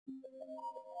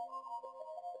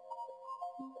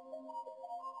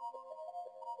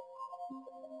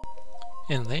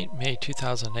In late May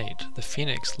 2008, the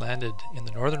Phoenix landed in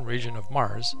the northern region of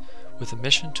Mars with a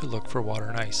mission to look for water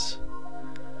and ice.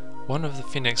 One of the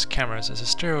Phoenix cameras is a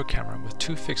stereo camera with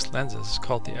two fixed lenses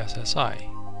called the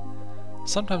SSI.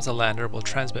 Sometimes the lander will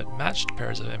transmit matched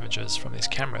pairs of images from these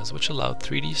cameras, which allow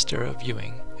 3D stereo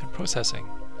viewing and processing.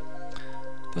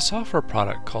 The software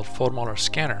product called PhotoModeler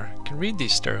Scanner can read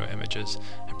these stereo images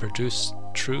and produce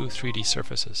true 3D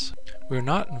surfaces. We are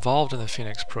not involved in the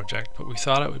Phoenix project, but we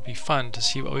thought it would be fun to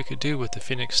see what we could do with the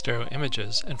Phoenix stereo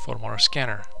images and PhotoModeler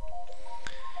Scanner.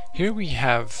 Here we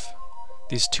have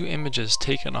these two images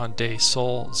taken on day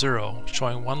Sol 0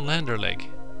 showing one lander leg.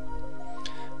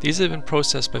 These have been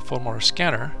processed by PhotoModeler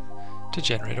Scanner to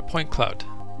generate a point cloud.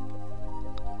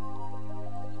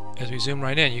 As we zoom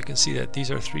right in, you can see that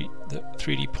these are the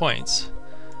 3D points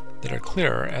that are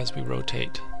clearer as we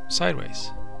rotate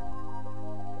sideways.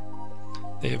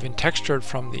 They have been textured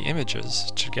from the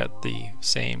images to get the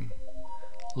same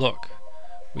look.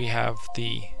 We have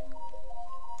the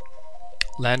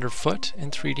lander foot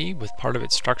in 3D with part of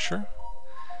its structure,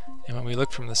 and when we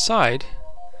look from the side,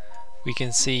 we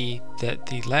can see that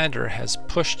the lander has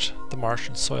pushed the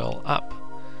Martian soil up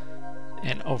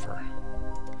and over.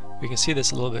 We can see this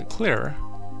a little bit clearer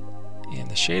in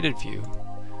the shaded view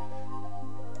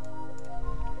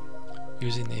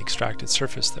using the extracted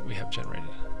surface that we have generated.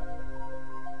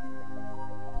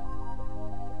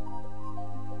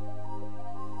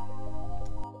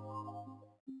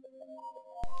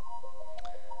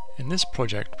 In this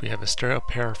project we have a stereo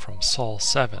pair from Sol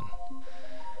 7.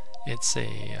 It's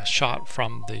a shot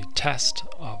from the test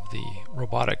of the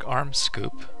robotic arm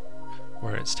scoop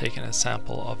where it's taken a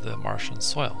sample of the Martian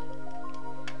soil.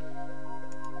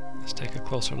 Let's take a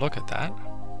closer look at that.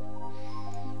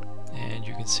 And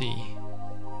you can see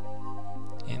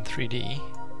in 3D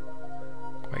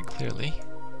quite clearly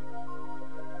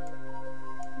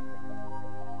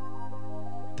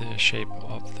the shape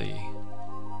of the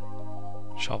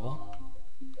shovel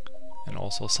and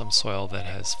also some soil that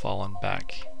has fallen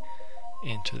back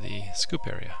into the scoop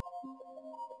area.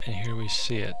 And here we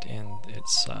see it in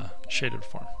its shaded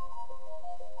form.